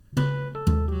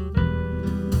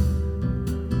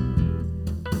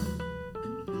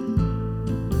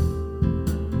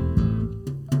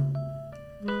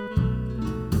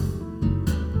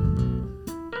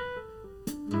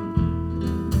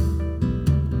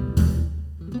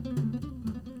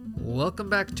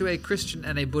welcome back to A Christian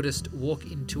and a Buddhist Walk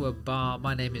into a Bar.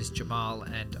 My name is Jamal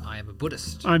and I am a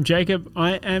Buddhist. I'm Jacob.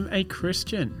 I am a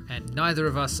Christian. And neither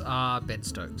of us are Ben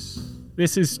Stokes.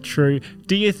 This is true.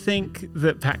 Do you think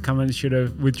that Pat Cummins should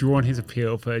have withdrawn his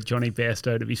appeal for Johnny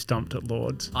Bairstow to be stumped at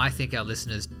Lord's? I think our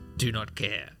listeners do not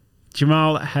care.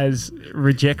 Jamal has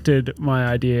rejected my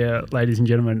idea, ladies and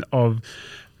gentlemen, of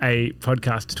a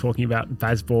podcast talking about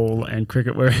baseball and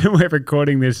cricket. We're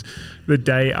recording this the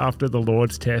day after the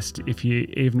Lord's Test. If you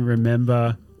even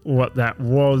remember what that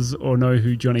was or know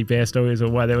who Johnny Bairstow is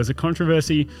or why there was a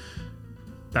controversy,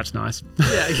 that's nice.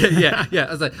 Yeah.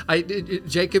 I was like,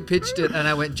 Jacob pitched it and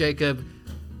I went, Jacob,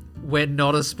 we're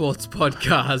not a sports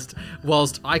podcast.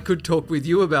 Whilst I could talk with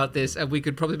you about this and we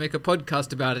could probably make a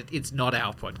podcast about it, it's not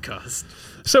our podcast.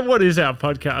 So what is our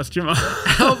podcast, Jamal?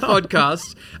 Our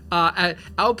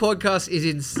podcast is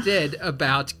instead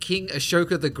about King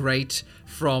Ashoka the Great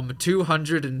from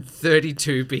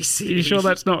 232 BC. Are you sure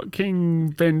that's not King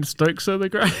Ben Stokes the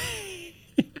Great?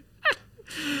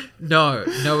 No,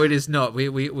 it is not.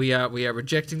 We are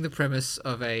rejecting the premise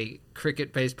of a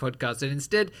cricket-based podcast and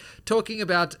instead talking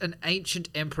about an ancient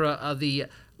emperor of the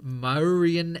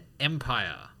Mauryan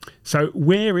Empire. So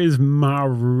where is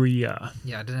Maurya?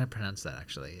 Yeah, I don't know how to pronounce that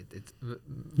actually.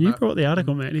 You brought the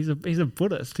article, man. He's a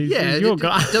Buddhist. He's your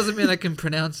guy. It doesn't mean I can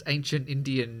pronounce ancient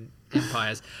Indian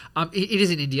empires. It is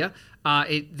in India.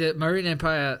 The Mauryan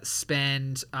Empire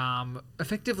spanned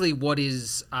effectively what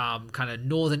is kind of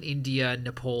northern India,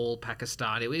 Nepal,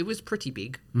 Pakistan. It was pretty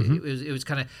big. Mm-hmm. It was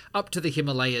kind of up to the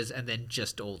Himalayas and then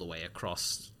just all the way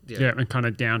across. Yeah, and kind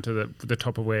of down to the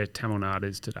top of where Tamil Nadu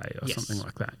is today, or something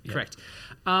like that. Yeah. Correct.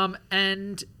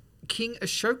 And King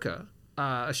Ashoka,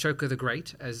 Ashoka the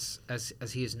Great, as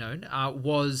he is known,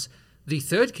 was the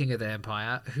third king of the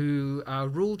empire who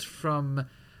ruled from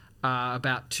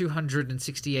about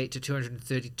 268 to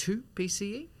 232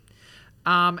 BCE.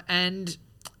 And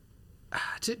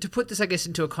to put this, I guess,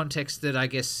 into a context that I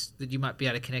guess that you might be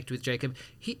able to connect with, Jacob,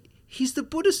 he's the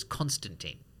Buddhist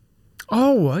Constantine.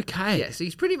 Oh, okay. Yeah, so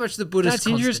he's pretty much the Buddhist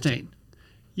Constantine. That's interesting.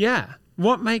 Yeah.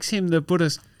 What makes him the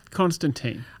Buddhist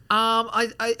Constantine?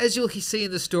 As you'll see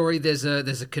in the story, there's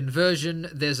a conversion,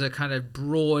 there's a kind of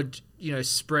broad,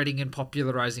 spreading and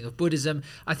popularizing of Buddhism.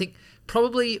 I think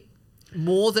probably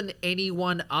more than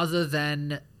anyone other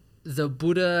than the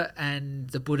Buddha and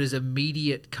the Buddha's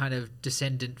immediate kind of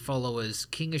descendant followers,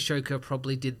 King Ashoka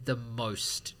probably did the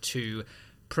most to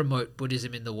promote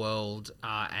Buddhism in the world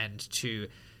and to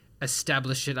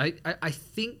establish it. I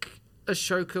think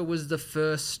Ashoka was the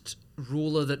first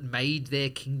ruler that made their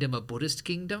kingdom a Buddhist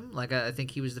kingdom. Like, I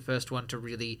think he was the first one to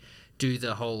really do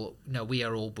the whole, we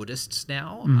are all Buddhists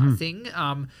now thing.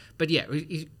 But yeah,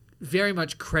 he's very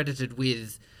much credited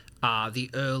with the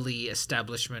early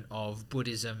establishment of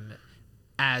Buddhism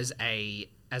as a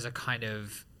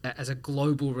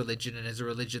global religion and as a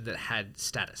religion that had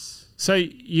status. So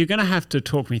you're going to have to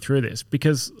talk me through this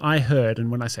because I heard, and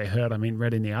when I say heard, I mean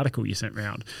read in the article you sent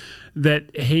round,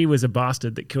 that he was a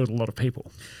bastard that killed a lot of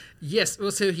people. Yes, well,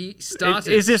 so he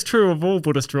started... Is this true of all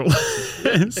Buddhist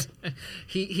rulers?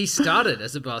 He started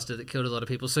as a bastard that killed a lot of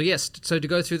people. So yes, so to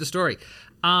go through the story.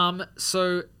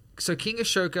 So King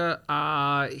Ashoka,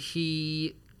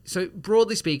 so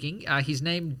broadly speaking, his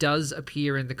name does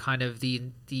appear in the kind of the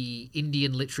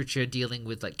Indian literature dealing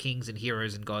with like kings and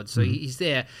heroes and gods. So he's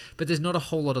there, but there's not a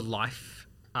whole lot of life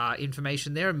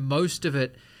information there. And most of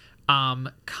it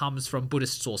comes from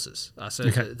Buddhist sources.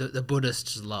 The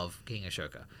Buddhists love King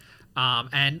Ashoka.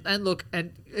 And look,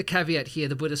 and a caveat here,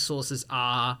 the Buddhist sources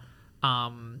are,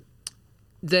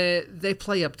 they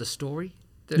play up the story.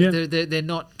 They're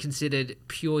not considered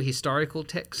pure historical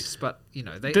texts, but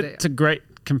it's a great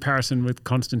comparison with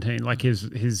Constantine. Like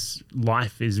his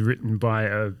life is written by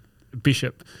a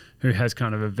bishop who has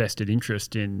kind of a vested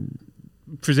interest in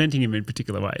presenting him in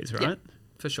particular ways, right? Yeah,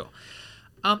 for sure.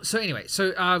 So anyway,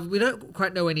 we don't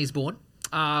quite know when he's born,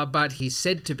 but he's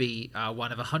said to be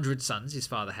one of 100 sons his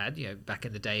father had. Back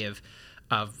in the day of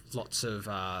lots of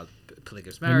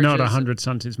polygamous marriages. Not 100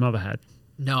 sons his mother had.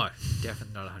 No,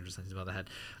 definitely not 100 sons his mother had.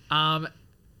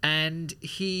 And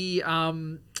he,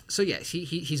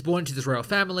 he's born into this royal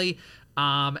family,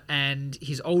 and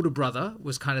his older brother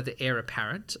was kind of the heir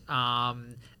apparent.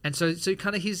 And so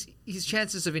kind of his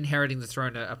chances of inheriting the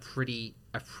throne are pretty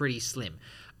slim.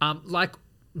 Like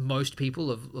most people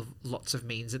of lots of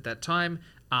means at that time,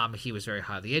 he was very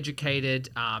highly educated.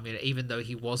 Even though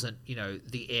he wasn't,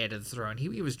 the heir to the throne,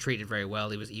 he was treated very well.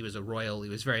 He was a royal. He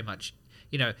was very much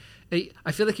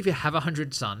I feel like if you have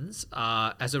 100 sons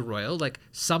as a royal, like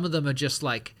some of them are just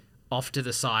like off to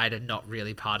the side and not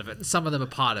really part of it. And some of them are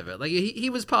part of it. Like he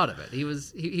was part of it. He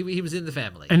was in the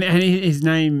family. And his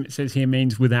name, it says here,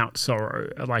 means without sorrow.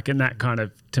 Like, and that kind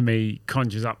of, to me,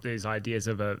 conjures up these ideas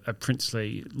of a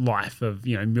princely life of,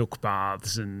 milk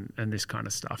baths and this kind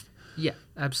of stuff. Yeah,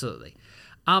 absolutely.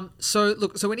 So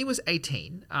when he was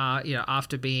 18,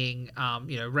 after being,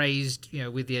 raised,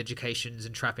 with the educations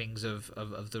and trappings of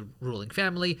the ruling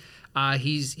family,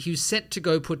 he was sent to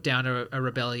go put down a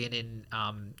rebellion in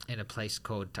a place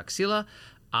called Taxila.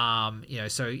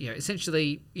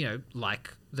 Essentially,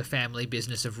 like the family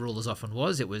business of rulers often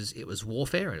was, it was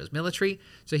warfare, it was military.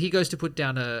 So he goes to put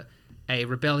down a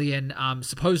rebellion.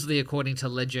 Supposedly, according to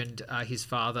legend, his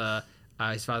father's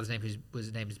name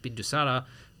was Bindusara,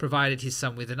 provided his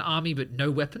son with an army but no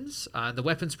weapons. The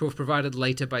weapons were provided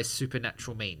later by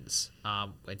supernatural means.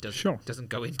 It doesn't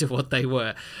go into what they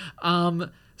were.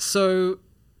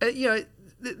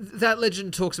 That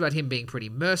legend talks about him being pretty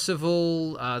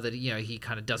merciful, that he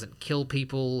kind of doesn't kill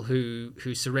people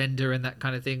who surrender and that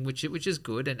kind of thing, which is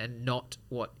good and not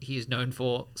what he is known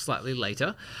for slightly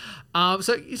later.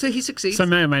 So he succeeds. So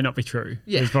may or may not be true.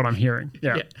 Yeah, is what I'm hearing.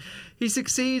 Yeah. He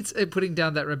succeeds in putting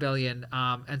down that rebellion,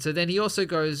 and so then he also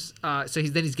goes.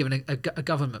 He's given a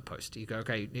government post. You go,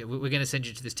 okay, we're going to send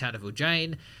you to this town of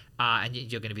Ujjain, and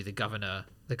you're going to be the governor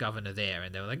there.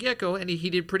 And they were like, yeah, cool. And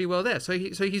he did pretty well there. So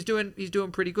he's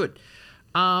doing pretty good.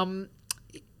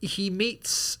 He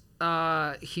meets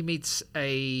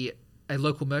a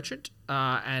local merchant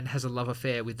and has a love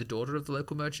affair with the daughter of the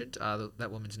local merchant.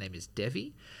 That woman's name is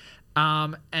Devi,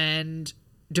 and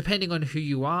depending on who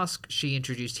you ask, she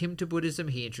introduced him to Buddhism.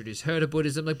 He introduced her to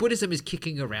Buddhism. Like, Buddhism is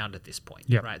kicking around at this point,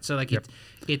 right? So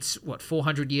it's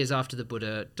 400 years after the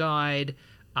Buddha died.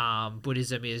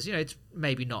 Buddhism is, it's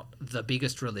maybe not the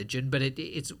biggest religion, but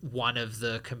it's one of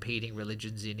the competing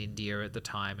religions in India at the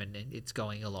time, and it's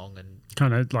going along and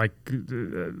kind of like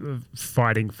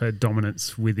fighting for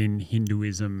dominance within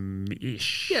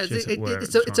Hinduism-ish. Yeah,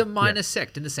 it's a minor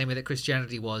sect in the same way that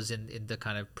Christianity was in the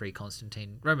kind of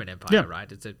pre-Constantine Roman Empire, right?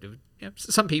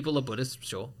 Some people are Buddhists,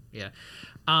 sure, yeah.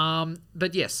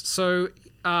 But yes, so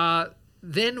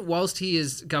then whilst he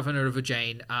is governor of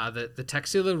Ujjain, the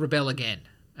Taxila rebel again.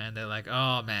 And they're like,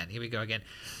 oh, man, here we go again.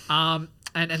 And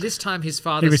this time his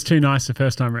father... He was too nice the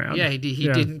first time around. Yeah, he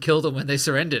didn't kill them when they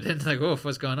surrendered. And like, oh,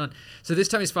 what's going on? So this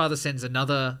time his father sends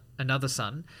another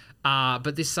son.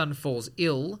 But this son falls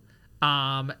ill.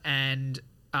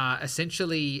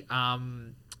 Essentially...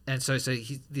 and so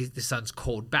the son's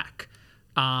called back.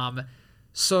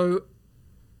 So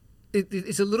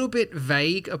it's a little bit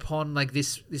vague upon like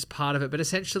this part of it. But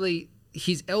essentially,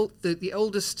 the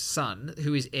eldest son,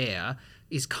 who is heir...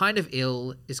 is kind of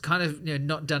ill, is kind of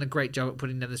not done a great job at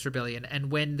putting down this rebellion.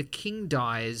 And when the king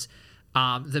dies,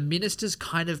 the ministers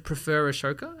kind of prefer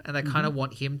Ashoka, and they kind of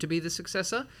want him to be the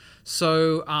successor.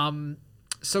 So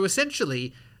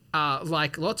essentially,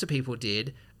 like lots of people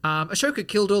did, Ashoka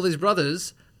killed all his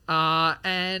brothers,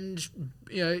 and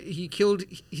he killed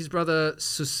his brother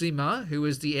Susima, who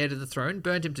was the heir to the throne,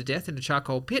 burned him to death in a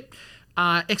charcoal pit,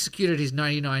 executed his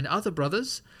 99 other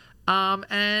brothers.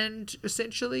 And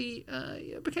essentially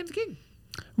became the king.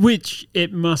 Which,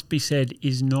 it must be said,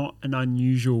 is not an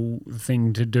unusual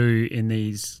thing to do in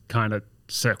these kind of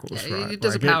circles, right? It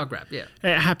does a power grab, yeah.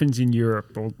 It happens in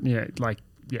Europe, or Yeah.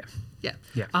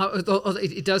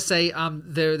 It does say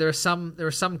there are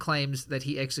some claims that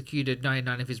he executed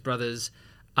 99 of his brothers,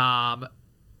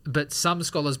 but some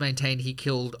scholars maintain he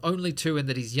killed only 2, and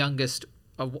that his youngest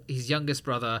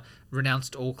brother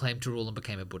renounced all claim to rule and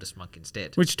became a Buddhist monk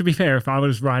instead. Which, to be fair, if I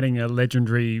was writing a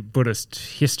legendary Buddhist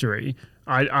history,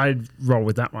 I'd roll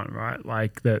with that one, right?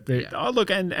 Like oh look,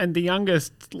 and the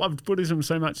youngest loved Buddhism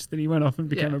so much that he went off and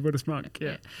became a Buddhist monk.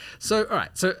 Yeah. So all right,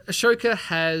 so Ashoka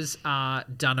has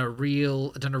done a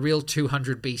real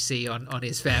 200 BC on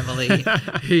his family.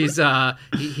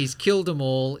 He's killed them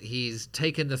all. He's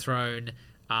taken the throne.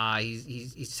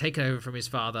 He's taken over from his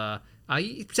father.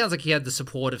 It sounds like he had the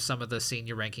support of some of the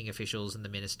senior ranking officials and the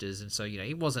ministers, and so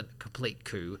he wasn't a complete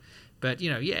coup, but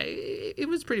it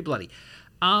was pretty bloody.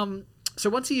 So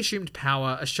once he assumed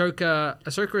power, Ashoka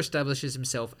establishes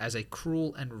himself as a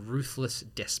cruel and ruthless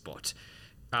despot.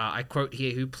 I quote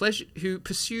here, who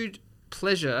pursued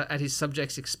pleasure at his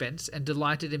subjects' expense and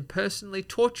delighted in personally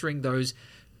torturing those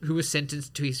who were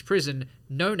sentenced to his prison,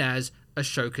 known as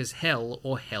Ashoka's Hell,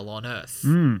 or Hell on Earth.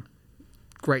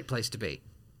 Great place to be.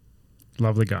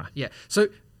 Lovely guy. Yeah.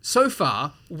 So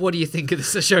far, what do you think of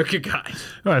this Ashoka guy?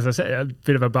 Well, as I said, a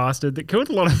bit of a bastard that killed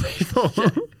a lot of people.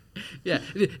 Yeah.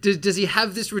 Does he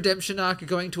have this redemption arc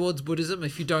going towards Buddhism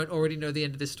if you don't already know the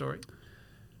end of this story?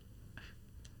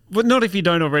 But not if you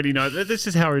don't already know. This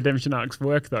is how redemption arcs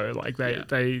work, though. Like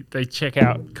they check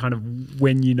out kind of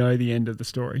when you know the end of the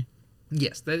story.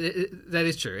 Yes, that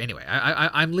is true. Anyway,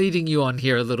 I'm leading you on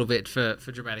here a little bit for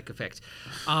dramatic effect,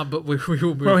 but we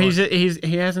will move on.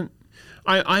 He hasn't.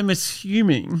 I'm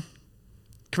assuming.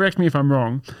 Correct me if I'm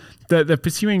wrong. That the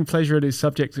pursuing pleasure at his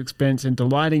subject's expense and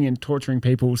delighting in torturing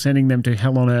people, sending them to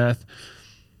hell on earth.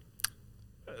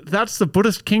 That's the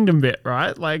Buddhist kingdom bit,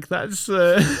 right? Like that's.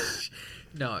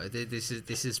 No, this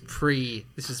is pre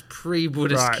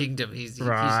Buddhist kingdom. He's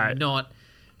not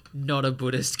a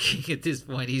Buddhist king at this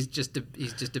point. He's just a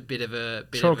bit of a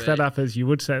chalk that up as you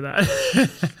would say that.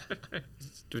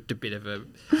 Just a bit of a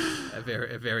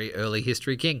very early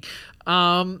history king.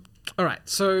 All right,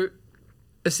 so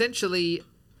essentially,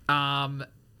 in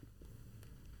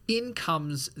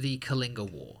comes the Kalinga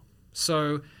War.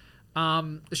 So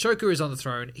Ashoka is on the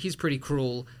throne. He's pretty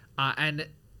cruel, and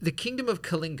the kingdom of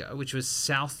Kalinga, which was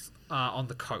south on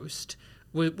the coast,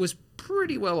 was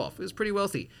pretty well off. It was pretty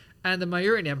wealthy, and the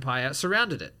Mayurian Empire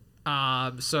surrounded it.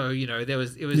 So it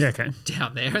was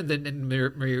down there, and then the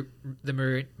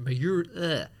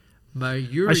Mayurian.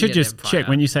 I should just Empire, check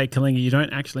when you say Kalinga, you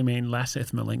don't actually mean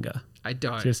Laseth Malinga. I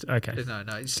don't. Just okay.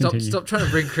 No. Stop trying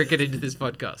to bring cricket into this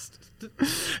podcast.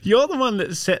 You're the one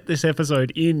that set this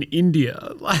episode in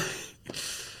India.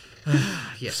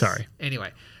 Yes. Sorry.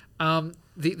 Anyway.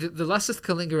 The Lasith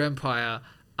Kalinga Empire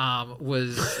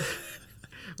was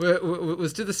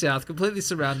to the south, completely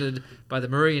surrounded by the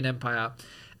Mauryan Empire,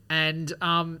 and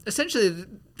essentially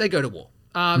they go to war.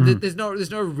 There's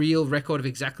no real record of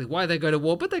exactly why they go to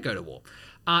war, but they go to war.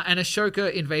 And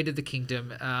Ashoka invaded the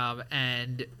kingdom,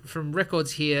 and from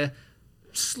records here,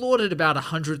 slaughtered about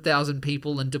 100,000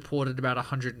 people and deported about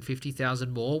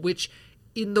 150,000 more, which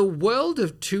in the world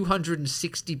of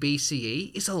 260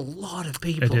 BCE is a lot of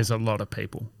people. It is a lot of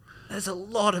people. There's a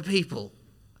lot of people.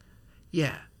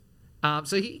 Yeah.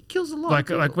 So he kills a lot of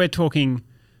people. Like we're talking,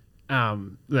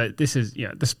 this is,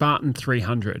 the Spartan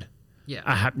 300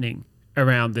 are happening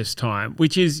around this time,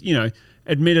 which is,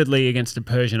 admittedly against a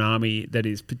Persian army that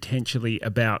is potentially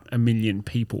about 1 million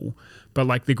people. But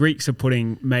like the Greeks are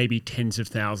putting maybe tens of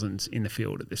thousands in the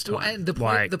field at this time. Well, and the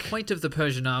point of the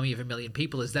Persian army of 1 million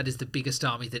people is that is the biggest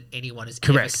army that anyone has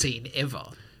ever seen ever.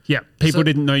 Yeah, people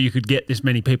didn't know you could get this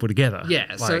many people together.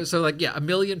 Yeah, so 1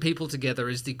 million people together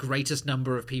is the greatest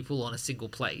number of people on a single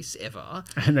place ever.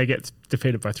 And they get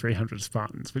defeated by 300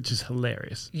 Spartans, which is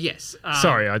hilarious. Yes.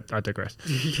 Sorry, I digress.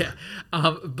 Yeah.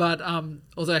 But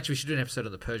although actually we should do an episode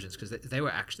on the Persians because they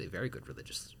were actually very good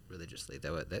religiously. They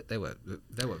were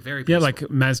very peaceful. Yeah, like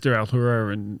Mazda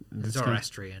al-Hura and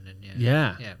Zoroastrian and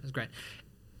yeah, it was great.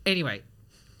 Anyway,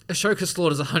 Ashoka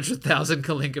slaughters 100,000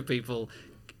 Kalinga people,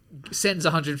 sends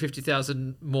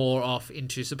 150,000 more off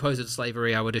into supposed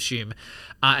slavery, I would assume,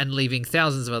 and leaving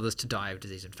thousands of others to die of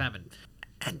disease and famine.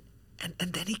 And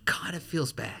then he kind of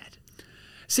feels bad.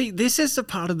 See, this is the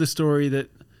part of the story that,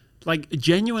 like,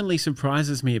 genuinely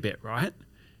surprises me a bit, right?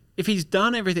 If he's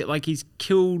done everything, like he's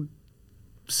killed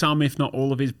some, if not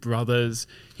all of his brothers,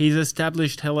 he's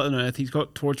established hell on earth, he's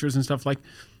got torturers and stuff, like,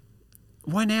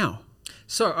 why now?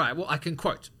 So, all right, well, I can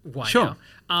quote why now.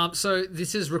 So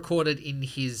this is recorded in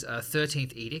his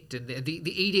 13th edict, and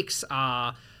the edicts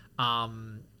are, I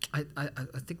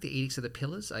think the edicts are the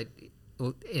pillars.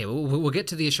 We'll get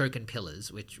to the Ashokan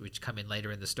pillars, which come in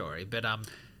later in the story, but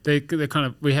they're kind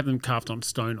of, we have them carved on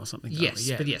stone or something. Yes,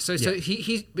 yeah. But yeah, so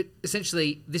he but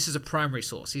essentially this is a primary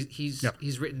source.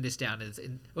 He's written this down as,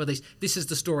 or at least this is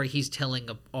the story he's telling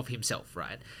of himself,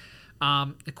 right?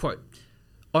 A quote.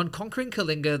 On conquering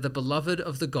Kalinga, the beloved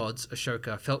of the gods,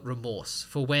 Ashoka, felt remorse,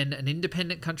 for when an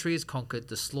independent country is conquered,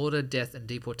 the slaughter, death, and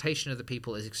deportation of the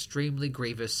people is extremely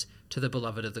grievous to the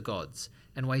beloved of the gods,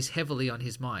 and weighs heavily on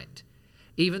his mind.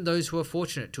 Even those who are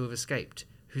fortunate to have escaped,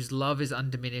 whose love is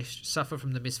undiminished, suffer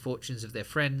from the misfortunes of their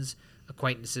friends,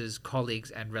 acquaintances,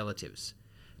 colleagues, and relatives.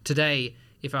 Today,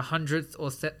 if 100th or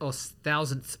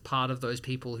 1,000th part of those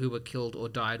people who were killed or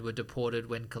died were deported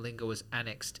when Kalinga was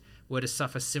annexed were to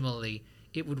suffer similarly,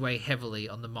 it would weigh heavily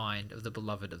on the mind of the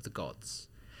beloved of the gods.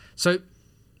 So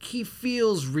he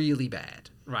feels really bad,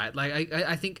 right? Like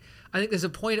I think there's a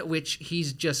point at which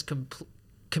he's just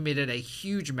committed a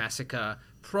huge massacre,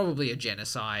 probably a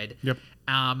genocide. Yep.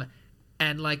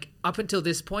 And like up until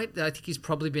this point, I think he's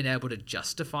probably been able to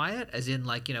justify it, as in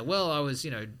like, well, I was,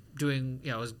 doing,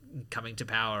 I was coming to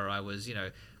power, I was,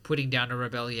 putting down a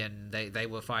rebellion, they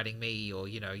were fighting me, or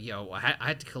I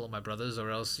had to kill all my brothers,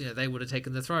 or else they would have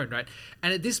taken the throne, right?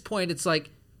 And at this point, it's like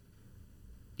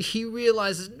he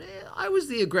realizes, I was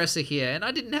the aggressor here, and I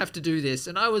didn't have to do this,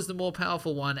 and I was the more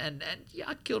powerful one, and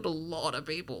I killed a lot of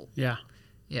people. Yeah.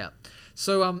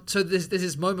 So there's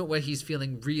this moment where he's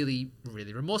feeling really,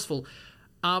 really remorseful,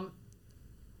 and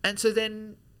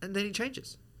then he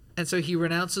changes, and so he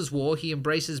renounces war, he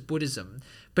embraces Buddhism,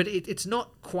 but it's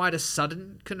not quite a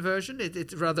sudden conversion.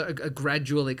 It's rather a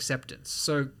gradual acceptance.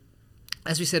 So,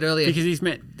 as we said earlier, because he's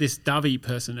met this Davi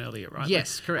person earlier, right?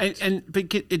 Yes, correct.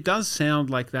 But it does sound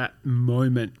like that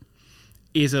moment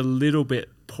is a little bit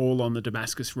Paul on the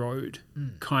Damascus Road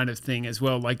kind of thing as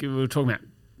well. Like we were talking about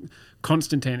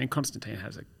Constantine, and Constantine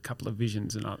has a couple of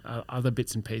visions and other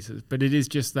bits and pieces, but it is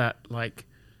just that like,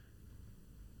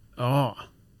 oh,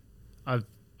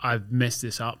 I've messed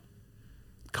this up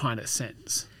kind of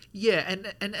sense. Yeah,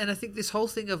 and I think this whole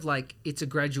thing of like it's a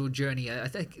gradual journey, I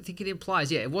think it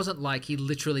implies, it wasn't like he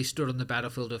literally stood on the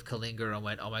battlefield of Kalinga and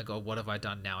went, oh my God, what have I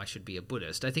done now? I should be a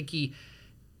Buddhist. I think it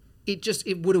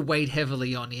would have weighed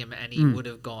heavily on him, and he would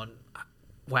have gone,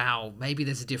 wow, maybe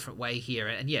there's a different way here.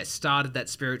 And started that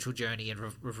spiritual journey and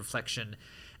reflection,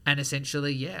 and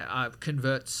essentially,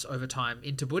 converts over time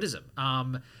into Buddhism.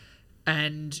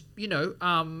 And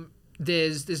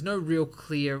there's no real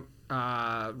clear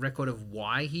record of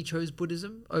why he chose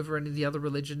Buddhism over any of the other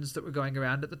religions that were going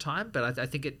around at the time. But I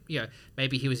think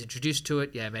maybe he was introduced to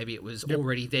it. Yeah, maybe it was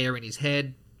already there in his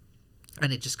head,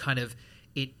 and it just kind of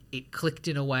it clicked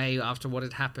in a way after what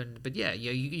had happened. But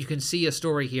you can see a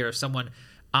story here of someone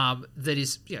that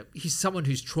is, he's someone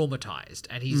who's traumatized,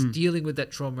 and he's dealing with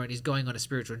that trauma, and he's going on a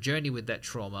spiritual journey with that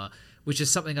trauma, which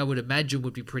is something I would imagine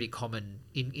would be pretty common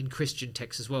in Christian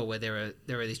texts as well, where there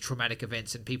are these traumatic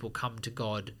events and people come to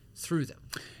God through them.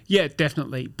 Yeah,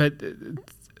 definitely. But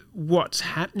what's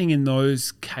happening in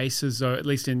those cases, though, at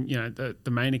least in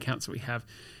the main accounts that we have,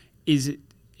 is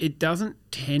it doesn't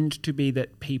tend to be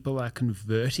that people are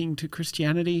converting to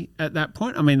Christianity at that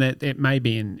point. I mean, it may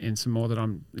be in some more that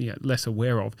I'm less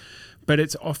aware of, but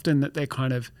it's often that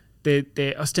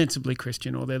they're ostensibly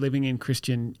Christian, or they're living in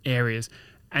Christian areas,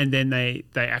 and then they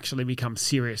actually become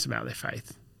serious about their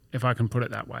faith, if I can put it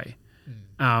that way.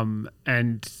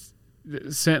 And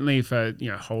certainly for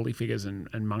holy figures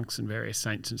and monks and various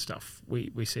saints and stuff,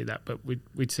 we see that, but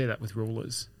we'd see that with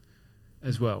rulers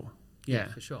as well. Yeah,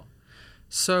 for sure.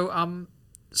 So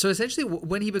essentially,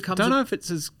 when he becomes, I don't know if it's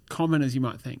as common as you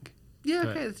might think. Yeah,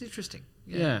 okay, that's interesting.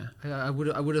 Yeah. I would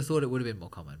have thought it would have been more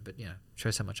common, but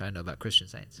shows how much I know about Christian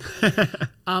saints.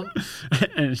 And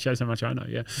it shows how much I know.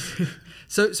 Yeah.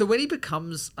 So when he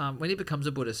becomes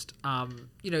a Buddhist,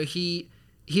 he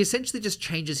essentially just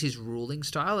changes his ruling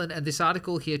style, and this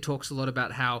article here talks a lot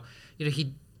about how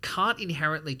he can't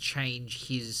inherently change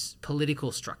his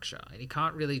political structure, and he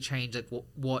can't really change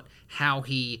like how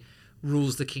he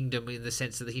rules the kingdom, in the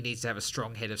sense that he needs to have a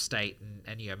strong head of state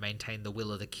and maintain the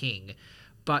will of the king.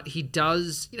 But he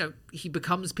does, he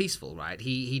becomes peaceful, right?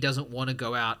 He doesn't want to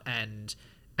go out and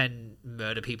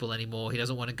murder people anymore. He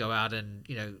doesn't want to go out and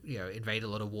invade a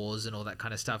lot of wars and all that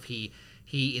kind of stuff. He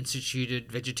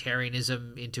instituted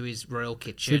vegetarianism into his royal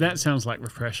kitchen. See, that sounds like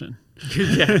repression.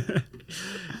 Yeah.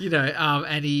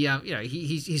 And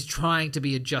he's trying to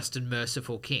be a just and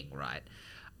merciful king, right?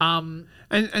 And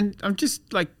I'm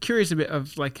just like curious a bit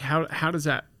of like how does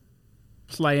that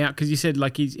play out? Because you said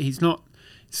like he's not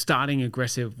starting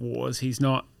aggressive wars. He's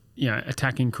not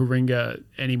attacking Kalinga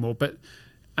anymore. But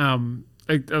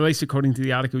at least according to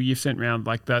the article you've sent around,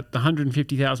 like the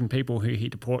 150,000 people who he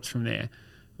deports from there,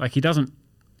 like he doesn't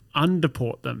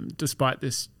undeport them despite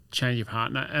this change of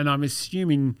heart. And I'm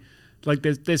assuming like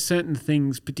there's certain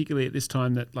things, particularly at this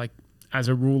time, that like as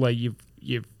a ruler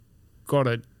you've got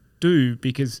to do,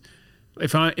 because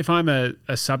if I'm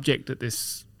a subject at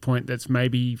this point that's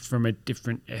maybe from a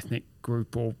different ethnic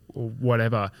group or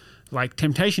whatever, like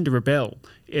temptation to rebel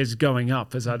is going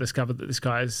up, as I discovered that this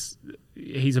guy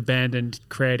he's abandoned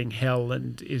creating hell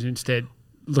and is instead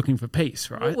looking for peace,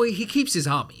 right? Well, he keeps his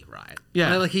army, right?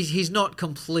 Yeah, like he's not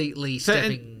completely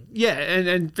stepping.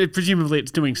 And presumably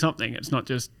it's doing something. It's not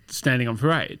just standing on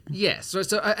parade. Yes.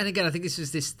 So and again, I think this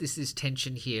is this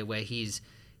tension here where he is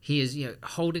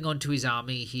holding on to his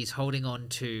army. He's holding on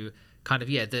to kind of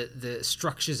the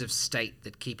structures of state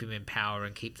that keep him in power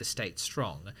and keep the state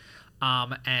strong.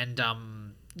 And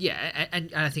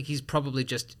I think he's probably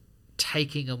just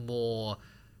taking a more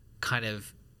kind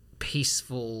of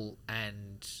peaceful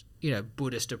and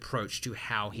Buddhist approach to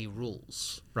how he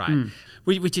rules, right?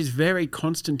 Which is very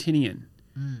Constantinian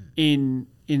in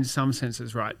some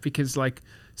senses, right? Because like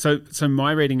so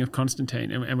my reading of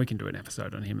Constantine, and we can do an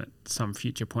episode on him at some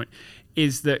future point,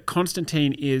 is that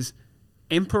Constantine is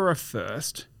emperor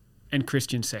first and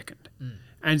Christian second.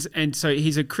 And so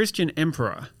he's a Christian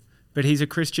emperor, but he's a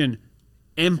Christian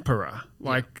emperor,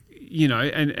 like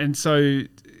and so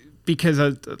because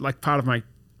like part of my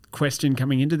question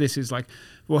coming into this is like,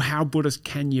 well, how Buddhist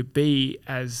can you be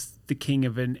as the king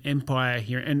of an empire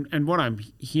here? And what I'm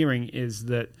hearing is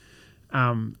that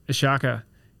Ashoka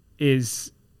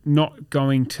is not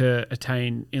going to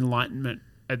attain enlightenment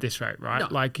at this rate, right? No.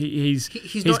 Like he's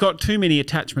got too many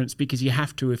attachments because you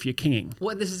have to if you're kinging. Well,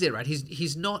 and this is it, right?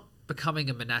 He's not becoming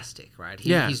a monastic, right?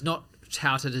 He's not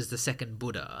touted as the second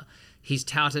Buddha. He's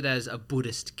touted as a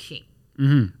Buddhist king,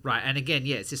 right? And again,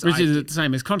 it's this which is the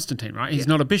same as Constantine, right? He's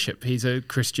not a bishop; he's a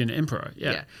Christian emperor.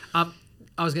 Yeah.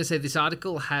 I was going to say this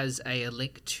article has a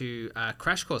link to a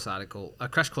Crash Course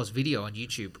video on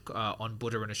YouTube on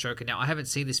Buddha and Ashoka. Now, I haven't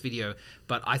seen this video,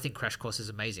 but I think Crash Course is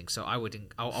amazing. So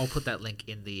I'll put that link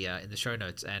in the show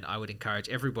notes, and I would encourage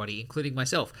everybody, including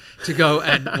myself, to go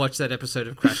and watch that episode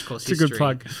of Crash Course History. It's a good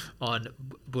plug. On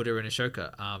Buddha and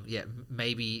Ashoka.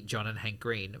 Maybe John and Hank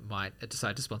Green might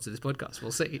decide to sponsor this podcast.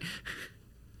 We'll see.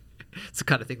 It's the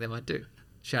kind of thing they might do.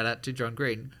 Shout out to John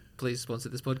Green. Please sponsor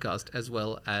this podcast, as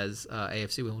well as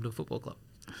AFC Wimbledon Football Club.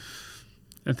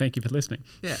 And thank you for listening.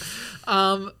 Yeah.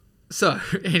 So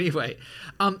anyway,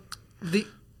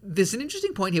 there's an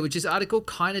interesting point here, which this article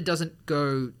kind of doesn't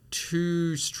go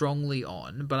too strongly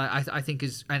on, but I think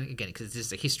is, and again, because this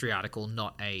is a history article,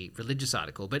 not a religious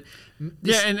article, but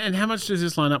and how much does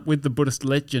this line up with the Buddhist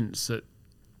legends that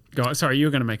go? Sorry, you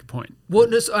were going to make a point. Well,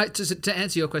 no, so to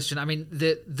answer your question, I mean,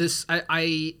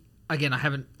 Again, I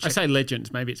haven't checked. I say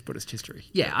legends, maybe it's Buddhist history.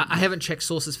 Yeah, I haven't checked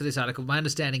sources for this article. My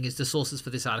understanding is the sources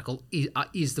for this article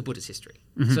is the Buddhist history.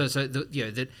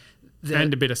 Mm-hmm.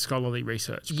 And a bit of scholarly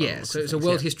research. Yeah, so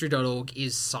worldhistory.org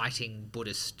is citing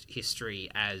Buddhist history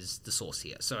as the source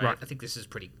here. So right. I think this is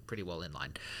pretty well in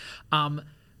line.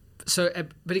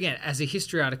 But again, as a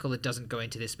history article, it doesn't go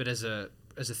into this, but as a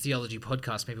theology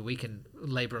podcast, maybe we can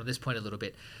labor on this point a little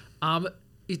bit.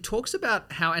 It talks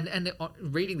about how, and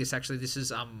reading this, actually, this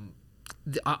is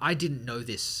I didn't know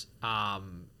this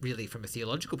really from a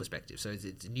theological perspective, so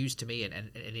it's news to me and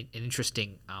an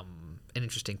interesting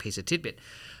piece of tidbit.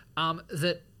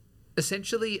 That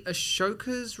essentially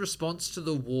Ashoka's response to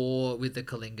the war with the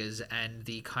Kalingas and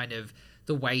the kind of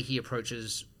the way he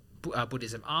approaches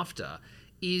Buddhism after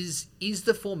is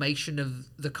the formation of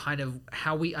the kind of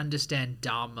how we understand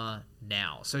Dharma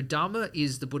now. So Dharma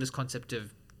is the Buddhist concept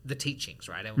of the teachings,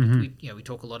 right? And we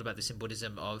talk a lot about this in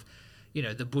Buddhism of,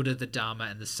 the Buddha, the Dharma,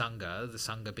 and the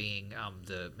Sangha being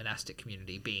the monastic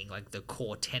community being like the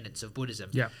core tenets of Buddhism.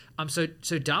 Yeah. So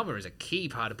Dharma is a key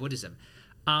part of Buddhism.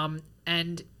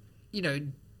 And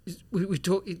we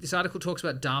talk. This article talks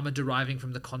about Dharma deriving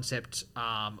from the concept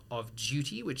of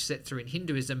duty, which is set through in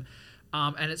Hinduism.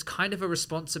 And it's kind of a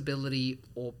responsibility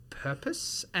or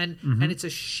purpose. And it's a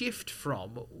shift from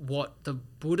what the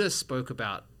Buddha spoke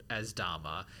about as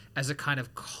Dharma, as a kind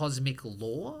of cosmic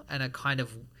law and a kind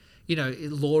of,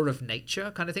 law of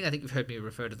nature kind of thing. I think you've heard me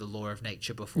refer to the law of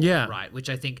nature before, right? Which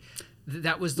I think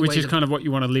that was the way... Which is kind of what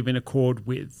you want to live in accord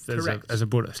with as a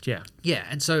Buddhist, yeah. Yeah,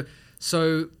 and so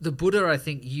the Buddha, I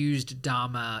think, used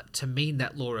Dharma to mean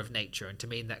that law of nature and to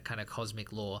mean that kind of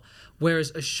cosmic law,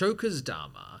 whereas Ashoka's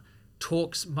Dharma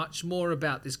talks much more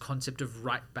about this concept of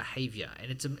right behavior,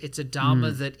 and it's a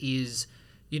Dharma that is,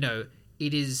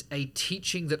 it is a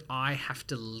teaching that I have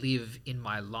to live in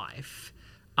my life,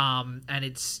 and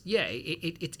it's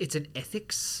an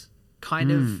ethics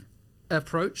kind of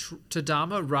approach to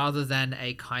Dharma rather than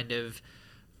a kind of,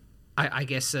 I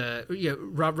guess,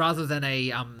 rather than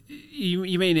a.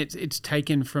 You mean it's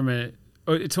taken from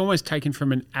it's almost taken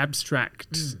from an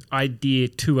abstract idea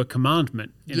to a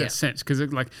commandment in a sense, because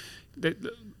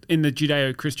in the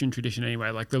Judeo-Christian tradition anyway,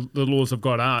 like the laws of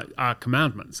God are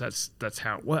commandments. That's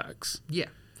how it works. Yeah,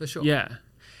 for sure. Yeah.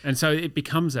 And so it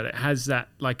becomes that. It has that,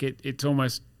 like it's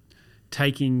almost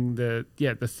taking the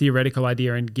theoretical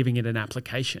idea and giving it an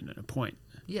application and a point.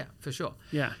 Yeah, for sure.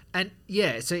 Yeah. And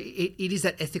so it is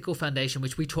that ethical foundation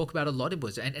which we talk about a lot in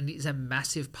Buddhism, and it's a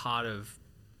massive part of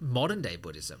modern day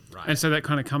Buddhism, right? And so that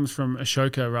kind of comes from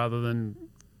Ashoka rather than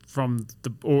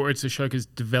or it's Ashoka's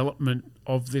development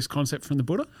of this concept from the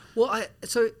Buddha? Well,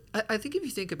 I think if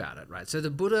you think about it, right? So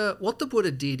what the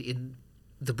Buddha did in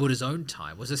the Buddha's own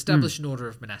time was establish an order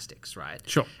of monastics, right?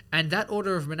 Sure. And that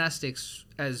order of monastics,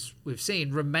 as we've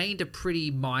seen, remained a pretty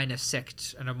minor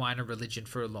sect and a minor religion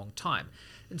for a long time.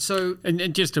 And so...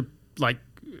 And just to,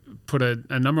 put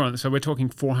a number on it, so we're talking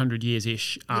 400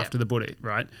 years-ish after the Buddha,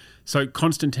 right? So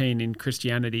Constantine in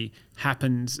Christianity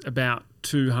happens about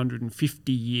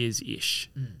 250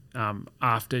 years-ish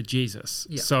after Jesus.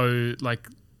 Yeah. So,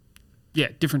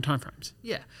 different time frames.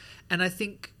 Yeah. And I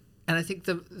think And I think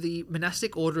the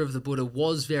monastic order of the Buddha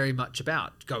was very much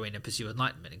about go in and pursue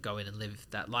enlightenment and go in and live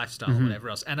that lifestyle or whatever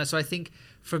else. And so I think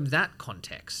from that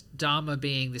context, Dharma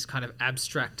being this kind of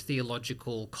abstract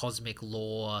theological cosmic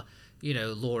law,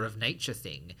 law of nature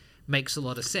thing makes a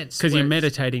lot of sense. Because you're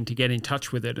meditating to get in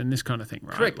touch with it and this kind of thing,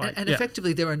 right? Correct. And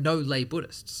effectively, there are no lay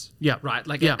Buddhists. Yeah. Right?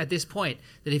 At this point,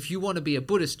 that if you want to be a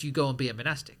Buddhist, you go and be a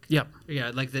monastic. Yeah.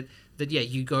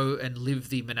 You go and live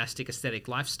the monastic aesthetic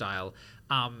lifestyle.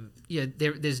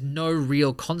 There's no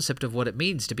real concept of what it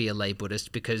means to be a lay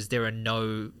Buddhist because there are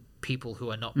no people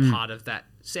who are not part of that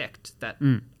sect that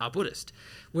are Buddhist.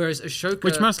 Whereas Ashoka...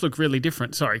 Which must look really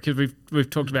different, sorry, because we've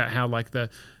talked about how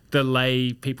the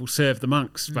lay people serve the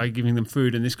monks by giving them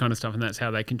food and this kind of stuff, and that's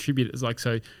how they contribute. It's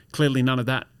so clearly none of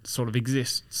that sort of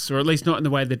exists, or at least not in the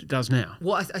way that it does now.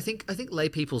 Well, I think lay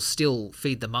people still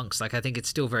feed the monks. I think it's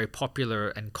still very popular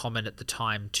and common at the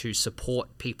time to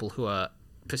support people who are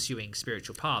pursuing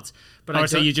spiritual paths. But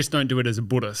so you just don't do it as a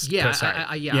Buddhist. Yeah, per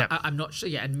se. I'm not sure.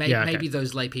 Yeah, and maybe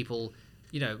those lay people...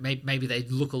 maybe they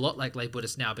look a lot like lay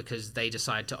Buddhists now because they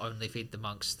decide to only feed the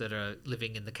monks that are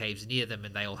living in the caves near them,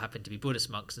 and they all happen to be Buddhist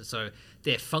monks, and so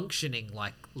they're functioning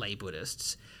like lay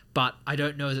Buddhists. But I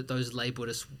don't know that those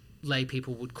lay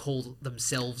people would call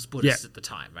themselves Buddhists at the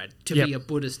time, right? To be a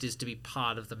Buddhist is to be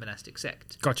part of the monastic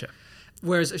sect. Gotcha.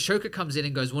 Whereas Ashoka comes in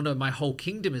and goes, well, no, my whole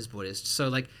kingdom is Buddhist.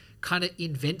 So kind of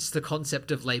invents the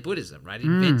concept of lay Buddhism, right?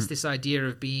 Invents this idea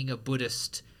of being a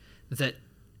Buddhist that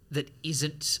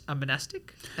isn't a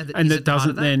monastic and that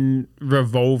doesn't then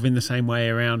revolve in the same way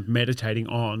around meditating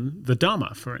on the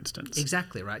Dharma, for instance.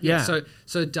 Exactly right. Yeah.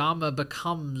 So Dharma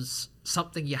becomes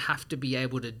something you have to be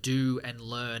able to do and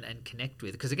learn and connect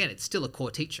with, because again, it's still a core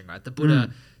teaching, right? The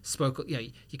Buddha spoke.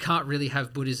 You can't really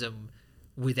have Buddhism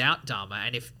without Dharma,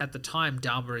 and if at the time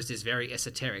Dharma is this very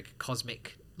esoteric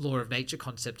cosmic law of nature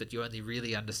concept that you only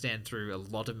really understand through a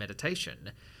lot of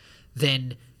meditation,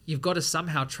 then you've got to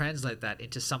somehow translate that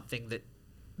into something that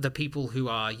the people who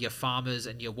are your farmers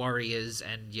and your warriors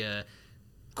and your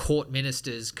court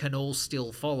ministers can all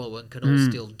still follow and can all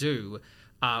still do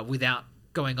without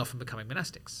going off and becoming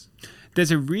monastics.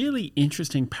 There's a really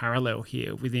interesting parallel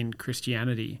here within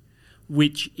Christianity,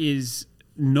 which is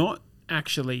not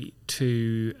actually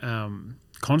to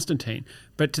Constantine,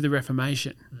 but to the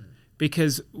Reformation.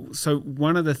 Because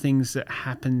one of the things that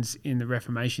happens in the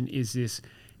Reformation is this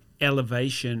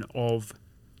elevation of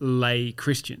lay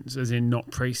Christians, as in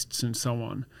not priests and so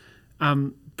on,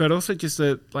 but also just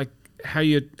how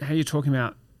you're talking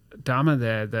about Dharma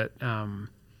there, that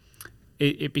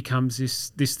it becomes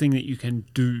this thing that you can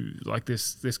do, like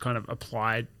this kind of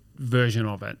applied version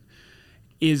of it.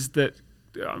 Is that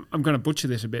I'm going to butcher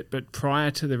this a bit, but prior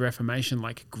to the Reformation,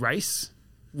 grace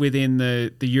within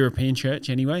the European Church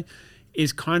anyway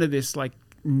is kind of this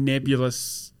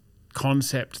nebulous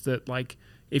concept that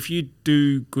if you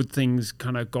do good things,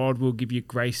 kind of God will give you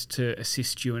grace to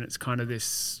assist you, and it's kind of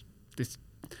this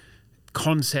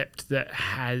concept that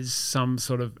has some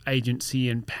sort of agency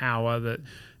and power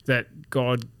that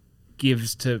God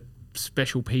gives to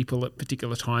special people at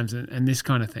particular times and this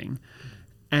kind of thing.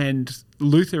 And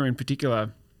Luther in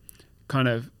particular kind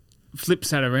of flips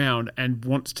that around and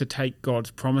wants to take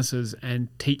God's promises and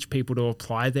teach people to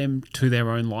apply them to their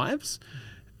own lives.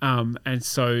 And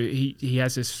so he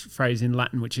has this phrase in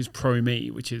Latin, which is pro me,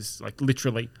 which is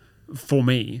literally for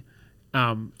me.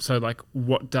 So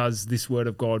what does this word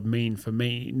of God mean for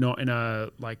me? Not in a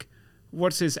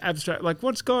what's this abstract,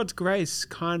 what's God's grace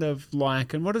kind of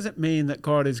like? And what does it mean that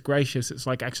God is gracious? It's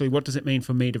actually, what does it mean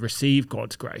for me to receive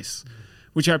God's grace?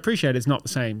 Which I appreciate is not the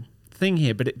same thing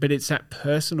here, but it's that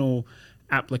personal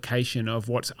application of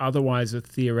what's otherwise a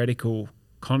theoretical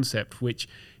concept, which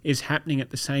is happening at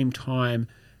the same time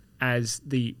as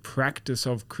the practice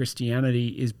of Christianity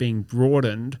is being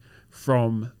broadened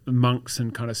from monks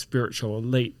and kind of spiritual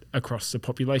elite across the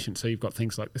population. So you've got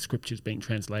things like the scriptures being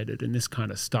translated and this kind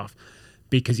of stuff,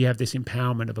 because you have this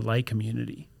empowerment of a lay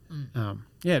community.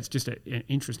 It's just an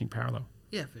interesting parallel.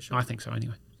 Yeah, for sure. I think so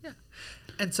anyway. Yeah.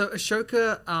 And so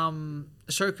Ashoka,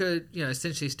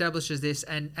 essentially establishes this,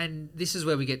 and this is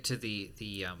where we get to the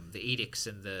edicts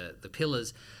and the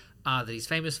pillars that he's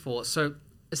famous for. So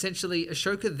essentially,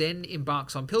 Ashoka then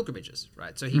embarks on pilgrimages,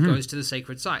 right? So he goes to the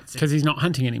sacred sites. Because he's not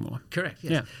hunting anymore. Correct,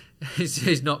 yes. Yeah.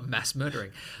 He's not mass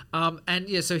murdering.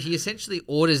 So he essentially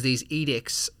orders these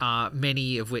edicts,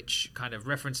 many of which kind of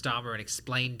reference Dharma and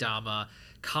explain Dharma,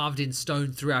 carved in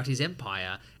stone throughout his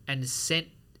empire, and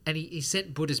he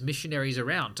sent Buddhist missionaries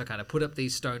around to kind of put up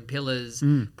these stone pillars,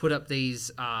 put up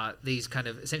these kind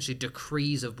of essentially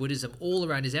decrees of Buddhism all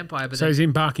around his empire. But he's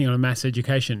embarking on a mass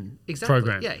education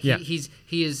program. Yeah, he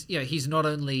is. He's not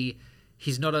only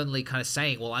he's not only kind of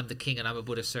saying, well, I'm the king and I'm a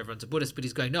Buddhist, so everyone's a Buddhist, but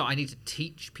he's going, no, I need to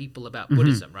teach people about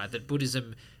Buddhism, right? That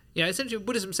Buddhism, essentially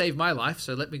Buddhism saved my life,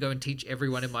 so let me go and teach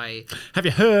everyone in my... Have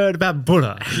you heard about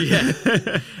Buddha?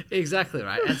 Yeah, exactly,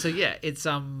 right. And so, yeah,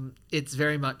 it's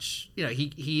very much,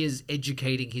 he is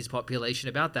educating his population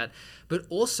about that, but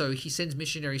also he sends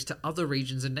missionaries to other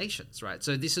regions and nations, right?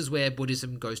 So this is where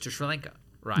Buddhism goes to Sri Lanka,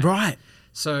 right? Right.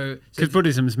 So because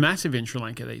Buddhism is massive in Sri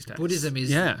Lanka these days. Buddhism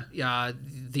is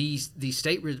the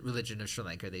state religion of Sri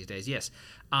Lanka these days. Yes,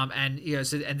 and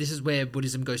this is where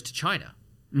Buddhism goes to China,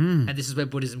 and this is where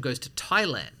Buddhism goes to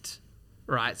Thailand,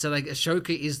 right? So like Ashoka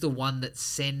is the one that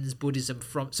sends Buddhism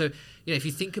from. So if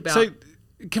you think about,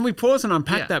 can we pause and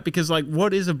unpack that, because like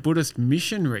what is a Buddhist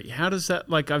missionary? How does that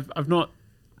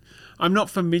I'm not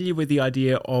familiar with the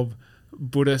idea of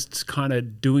Buddhists kind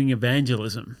of doing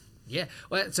evangelism. Yeah,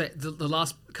 well, so the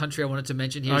last country I wanted to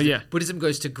mention here is that Buddhism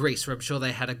goes to Greece, where I'm sure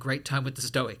they had a great time with the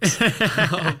Stoics,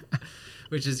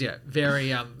 which is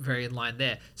very very in line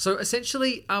there. So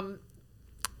essentially,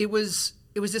 it was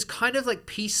this kind of like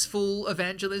peaceful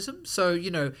evangelism. So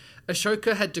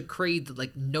Ashoka had decreed that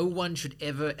like no one should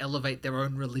ever elevate their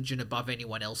own religion above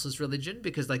anyone else's religion,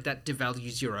 because like that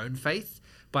devalues your own faith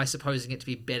by supposing it to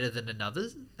be better than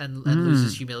another's and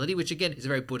loses humility, which again is a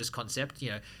very Buddhist concept.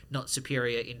 Not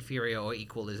superior, inferior, or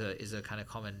equal is a kind of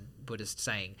common Buddhist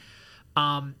saying.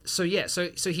 So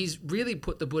he's really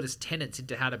put the Buddhist tenets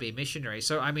into how to be a missionary.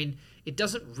 So I mean, it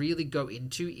doesn't really go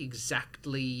into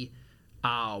exactly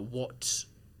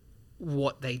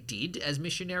what they did as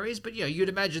missionaries, but you'd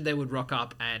imagine they would rock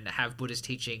up and have Buddhist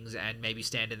teachings and maybe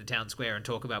stand in the town square and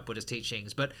talk about Buddhist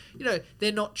teachings. But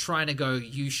they're not trying to go,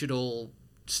 you should all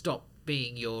stop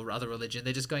being your other religion.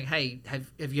 They're just going, hey,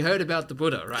 have you heard about the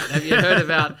Buddha, right? Have you heard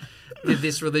about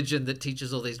this religion that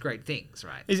teaches all these great things,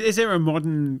 right? Is there a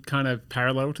modern kind of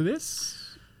parallel to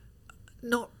this?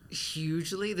 Not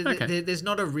hugely. Okay. There's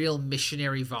not a real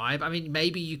missionary vibe. I mean,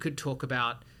 maybe you could talk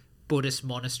about Buddhist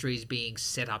monasteries being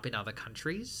set up in other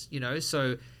countries,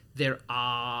 so there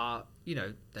are,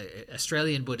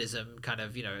 Australian Buddhism kind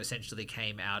of, essentially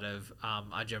came out of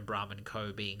Ajahn Brahman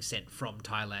Co. being sent from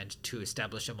Thailand to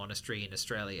establish a monastery in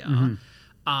Australia. And,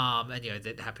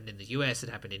 that happened in the US, it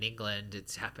happened in England,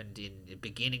 it's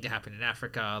beginning to happen in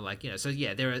Africa.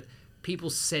 There are people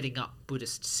setting up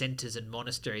Buddhist centers and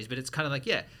monasteries, but it's kind of like,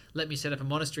 let me set up a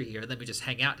monastery here and let me just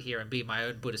hang out here and be my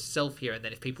own Buddhist self here. And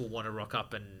then if people want to rock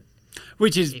up and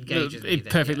which is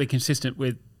perfectly consistent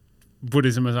with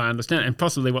Buddhism as I understand it, and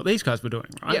possibly what these guys were doing,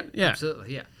 right? Yeah,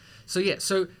 absolutely, yeah.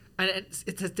 So and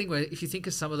it's a thing where if you think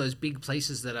of some of those big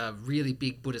places that are really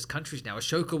big Buddhist countries now,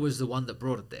 Ashoka was the one that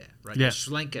brought it there, right? Yeah.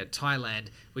 Sri Lanka, Thailand,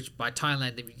 which by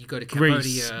Thailand you go to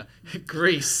Cambodia,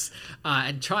 Greece,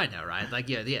 and China, right? I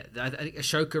think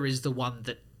Ashoka is the one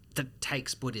that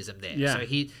takes Buddhism there. Yeah. So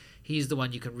he's the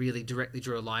one you can really directly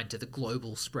draw a line to the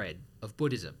global spread of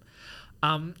Buddhism.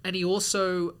 And he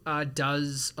also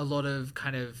does a lot of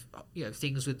kind of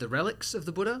things with the relics of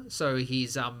the Buddha. So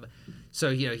he's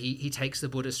he takes the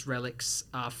Buddhist relics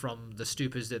from the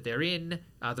stupas that they're in,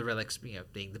 the relics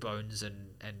being the bones and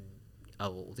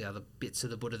all the other bits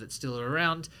of the Buddha that still are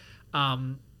around,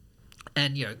 and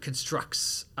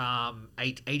constructs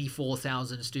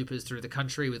 84,000 stupas through the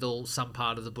country with some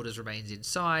part of the Buddha's remains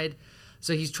inside.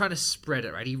 So he's trying to spread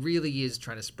it, right? He really is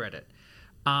trying to spread it.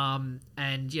 And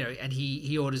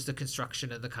he orders the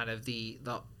construction and the kind of the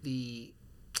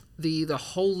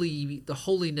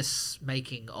holiness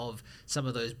making of some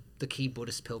of the key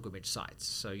Buddhist pilgrimage sites.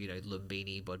 So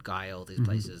Lumbini, Bodh Gaya, all these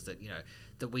places that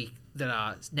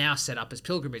are now set up as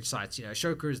pilgrimage sites.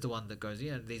 Ashoka is the one that goes,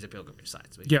 these are pilgrimage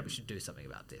sites. We should do something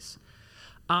about this.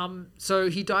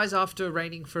 So he dies after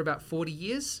reigning for about 40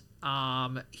 years.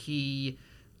 He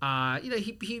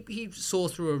saw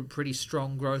through a pretty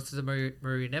strong growth of the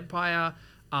Mauryan Empire,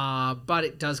 but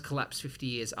it does collapse 50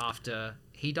 years after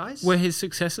he dies. Were his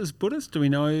successors Buddhist? Do we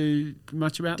know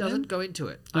much about them? Doesn't go into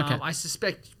it. Okay. I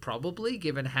suspect probably,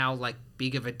 given how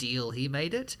big of a deal he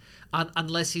made it,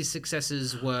 unless his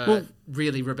successors were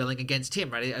really rebelling against him,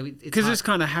 right? Because this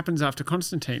kind of happens after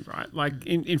Constantine, right? Like,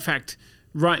 in fact,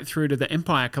 right through to the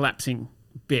empire collapsing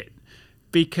bit,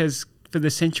 because for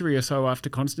the century or so after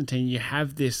Constantine, you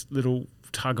have this little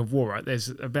tug of war, right? There's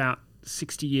about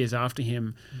 60 years after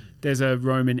him, there's a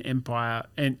Roman emperor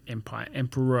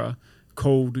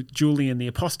called Julian the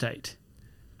Apostate.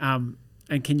 And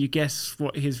can you guess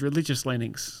what his religious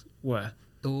leanings were?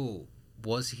 Oh,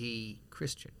 was he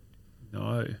Christian?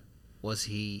 No. Was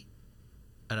he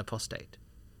an apostate?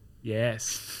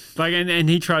 Yes. Like, and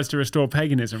he tries to restore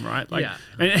paganism, right? Like, Yeah.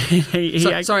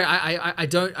 And Sorry, I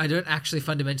don't actually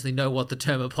fundamentally know what the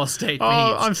term apostate means.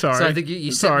 Oh, I'm sorry. So I think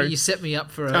you set me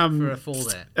up for a fall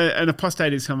there. An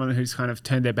apostate is someone who's kind of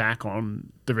turned their back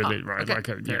on the religion, right?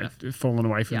 Okay. Like fallen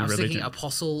away from the I was religion. thinking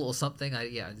apostle or something.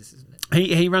 This isn't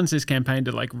it. He runs this campaign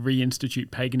to like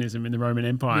reinstitute paganism in the Roman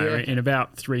Empire in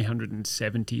about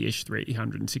 370-ish,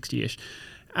 360-ish.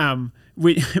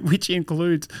 Which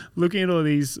includes looking at all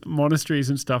these monasteries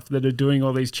and stuff that are doing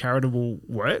all these charitable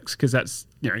works, because that's,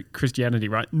 Christianity,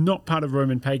 right? Not part of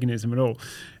Roman paganism at all.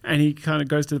 And he kind of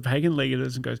goes to the pagan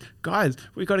leaders and goes, guys,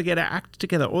 we've got to get our act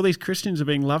together. All these Christians are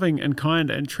being loving and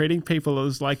kind and treating people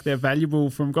as like they're valuable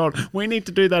from God. We need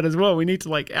to do that as well. We need to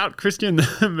like out-Christian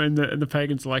them. And the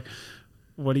pagans are like,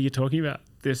 what are you talking about?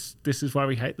 This is why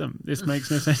we hate them. This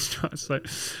makes no sense to us.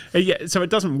 So it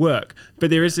doesn't work. But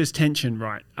there is this tension,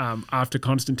 right, after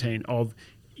Constantine of,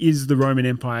 is the Roman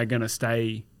Empire going to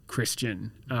stay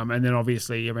Christian? And then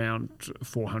obviously around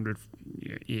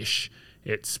 400-ish,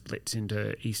 it splits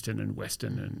into Eastern and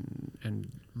Western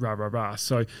and rah.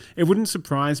 So it wouldn't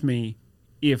surprise me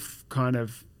if kind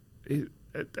of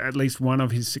at least one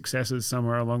of his successors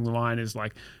somewhere along the line is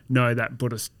like, no, that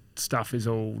Buddhist stuff is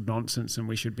all nonsense and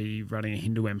we should be running a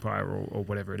Hindu empire or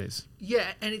whatever it is. Yeah,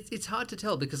 and it's hard to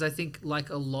tell, because I think like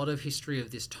a lot of history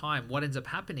of this time, what ends up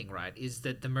happening, right, is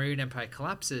that the Mauryan Empire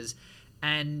collapses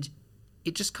and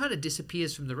it just kind of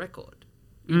disappears from the record.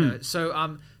 You know, so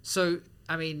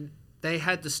I mean, they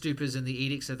had the stupas and the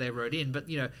edicts that they wrote in, but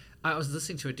I was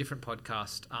listening to a different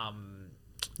podcast.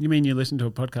 You mean you listen to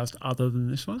a podcast other than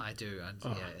this one? I do.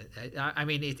 Yeah. I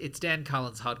mean, it's Dan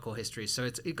Carlin's Hardcore History, so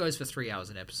it goes for 3 hours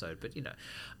an episode. But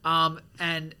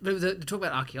and they talk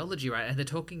about archaeology, right? And they're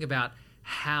talking about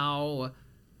how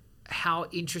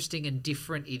interesting and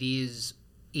different it is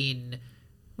in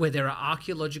where there are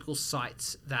archaeological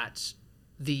sites that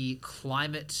the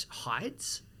climate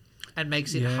hides and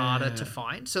makes it harder to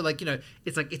find. So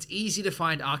it's easy to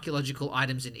find archaeological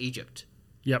items in Egypt.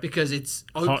 Yep. Because it's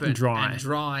open Hot and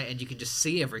dry and you can just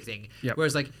see everything. Yep.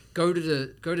 Whereas go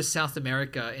to South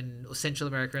America or Central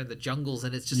America in the jungles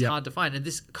and it's just hard to find. And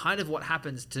this kind of what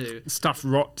happens to stuff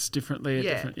rots differently.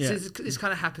 So this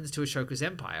kind of happens to Ashoka's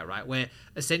empire, right? Where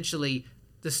essentially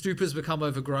the stupas become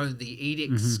overgrown, the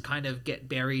edicts kind of get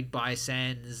buried by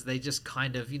sands. They just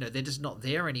kind of they're just not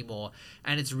there anymore.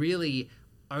 And it's really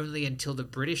only until the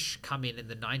British come in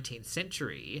the 19th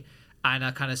century and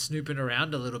are kind of snooping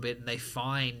around a little bit, and they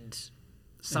find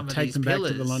some of these pillars. Take them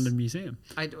back to the London Museum.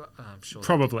 I'm sure.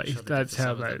 Probably that's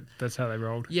how they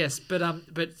rolled. Yes, but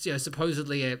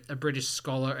supposedly a British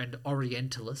scholar and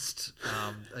Orientalist,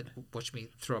 watch me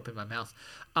throw up in my mouth,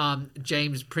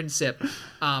 James Prinsep,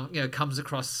 comes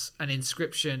across an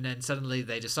inscription, and suddenly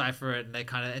they decipher it, and they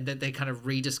kind of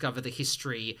rediscover the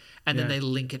history, and then they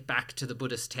link it back to the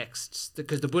Buddhist texts,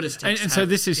 because the Buddhist texts. And so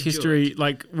this is history.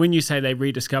 Like when you say they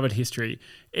rediscovered history,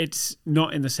 it's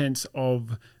not in the sense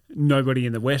of nobody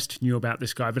in the West knew about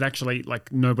this guy, but actually like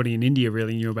nobody in India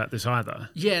really knew about this either.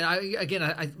 Yeah,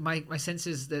 my sense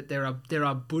is that there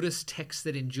are Buddhist texts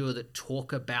that endure that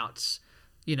talk about,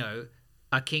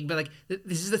 a king, but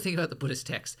this is the thing about the Buddhist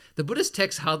text. The Buddhist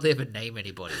texts hardly ever name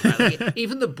anybody, right?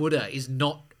 Even the Buddha is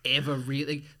not ever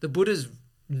really, the Buddha's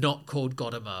not called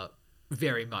Gautama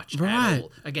very much at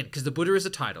all. Again, because the Buddha is a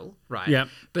title, right? Yeah.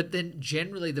 But then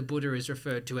generally the Buddha is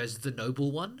referred to as the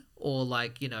noble one, or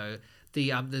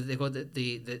they call it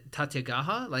the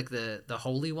Tathagata, like the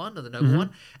holy one or the noble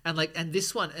one, and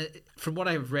this one, from what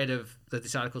I've read of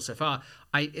this article so far,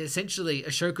 essentially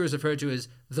Ashoka is referred to as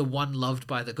the one loved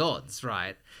by the gods,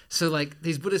 right? So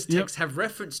these Buddhist texts have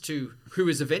reference to who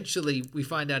is eventually we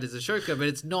find out is Ashoka, but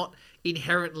it's not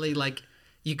inherently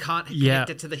you can't connect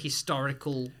it to the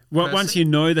historical. Well, person. Once you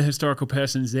know the historical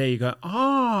person's there, you go,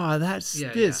 oh, that's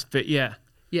this, but yeah.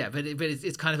 Yeah, but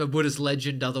it's kind of a Buddhist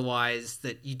legend otherwise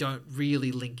that you don't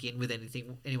really link in with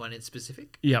anyone in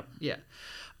specific. Yep. Yeah.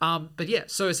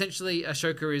 So essentially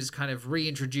Ashoka is kind of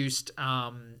reintroduced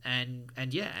and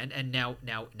now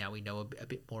we know a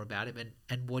bit more about him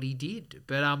and what he did.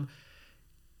 But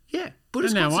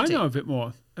Buddhist and now Constantine. I know a bit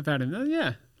more about him.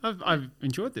 Yeah. I've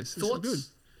enjoyed this. Thoughts? This is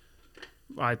good.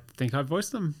 I think I've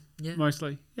voiced them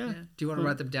mostly. Yeah. Do you want to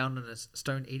write them down on a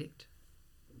stone edict?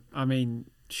 I mean,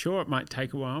 sure, it might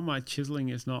take a while. My chiseling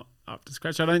is not up to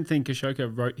scratch. I don't think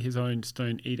Ashoka wrote his own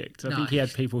stone edicts. I think he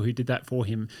had people who did that for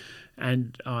him,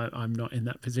 and I'm not in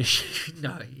that position.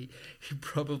 No, he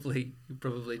probably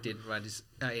didn't write his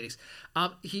edicts.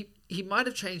 He might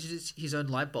have changed his own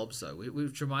light bulbs though,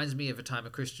 which reminds me of a time a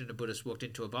Christian and a Buddhist walked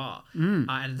into a bar,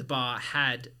 and the bar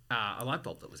had a light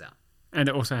bulb that was out. And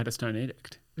it also had a stone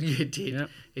edict. It did. Yep.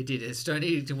 It did. A stone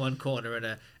edict in one corner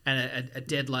and a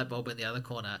dead light bulb in the other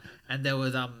corner. And there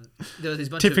was this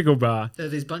bunch Typical bar. There were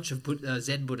this bunch of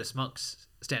Zen Buddhist monks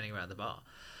standing around the bar.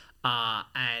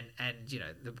 And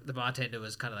the bartender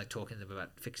was kind of like talking to them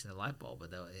about fixing the light bulb.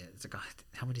 And it's like,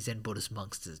 how many Zen Buddhist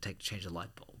monks does it take to change a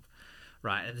light bulb?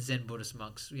 Right. And the Zen Buddhist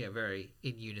monks, very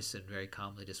in unison, very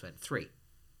calmly just went 3.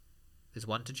 There's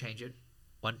 1 to change it,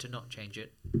 1 to not change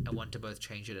it, and 1 to both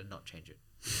change it and not change it.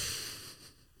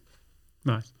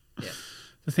 Nice. Yeah.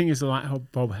 The thing is, the light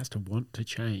bulb has to want to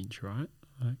change, right?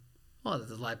 Well,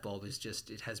 the light bulb is just,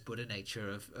 it has Buddha nature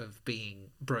of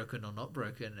being broken or not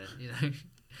broken, and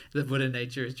the Buddha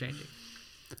nature is changing.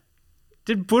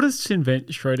 Did Buddhists invent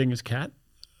Schrodinger's cat?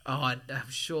 Oh, I'm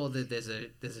sure that there's a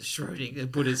Schrödinger, a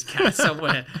Buddha's cat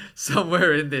somewhere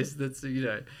in this. That's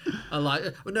no.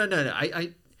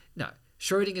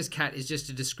 Schrödinger's cat is just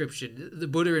a description. The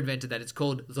Buddha invented that. It's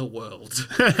called the world.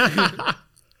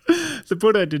 The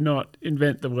Buddha did not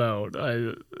invent the world.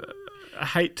 I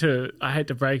hate to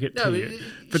break it to you,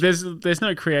 but there's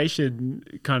no creation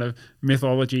kind of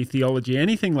mythology, theology,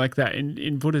 anything like that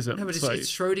in Buddhism. No, but it's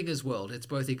Schrödinger's world. It's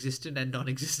both existent and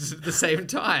non-existent at the same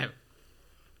time.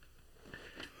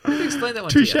 Let me explain that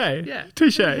one Touche. to you. Yeah.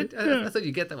 Touche. I thought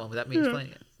you'd get that one without me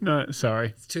explaining it. No, sorry.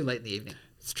 It's too late in the evening.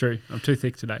 It's true. I'm too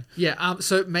thick today. Yeah.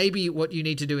 So maybe what you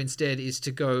need to do instead is to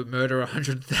go murder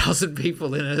 100,000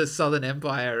 people in a southern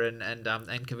empire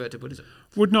and convert to Buddhism.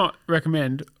 Would not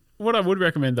recommend. What I would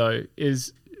recommend though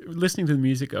is listening to the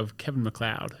music of Kevin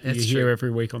MacLeod, who you hear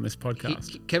every week on this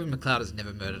podcast. Kevin MacLeod has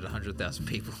never murdered 100,000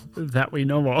 people that we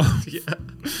know of. Yeah.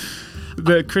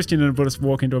 The Christian and a Buddhist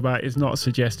walk into a bar is not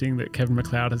suggesting that Kevin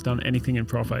MacLeod has done anything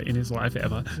improper in his life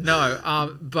ever.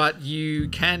 No, but you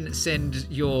can send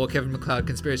your Kevin MacLeod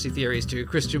conspiracy theories to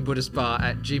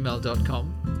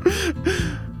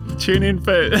christianbuddhistbar@gmail.com. Tune in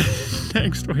for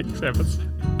next week's episode.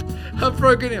 I've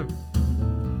broken him.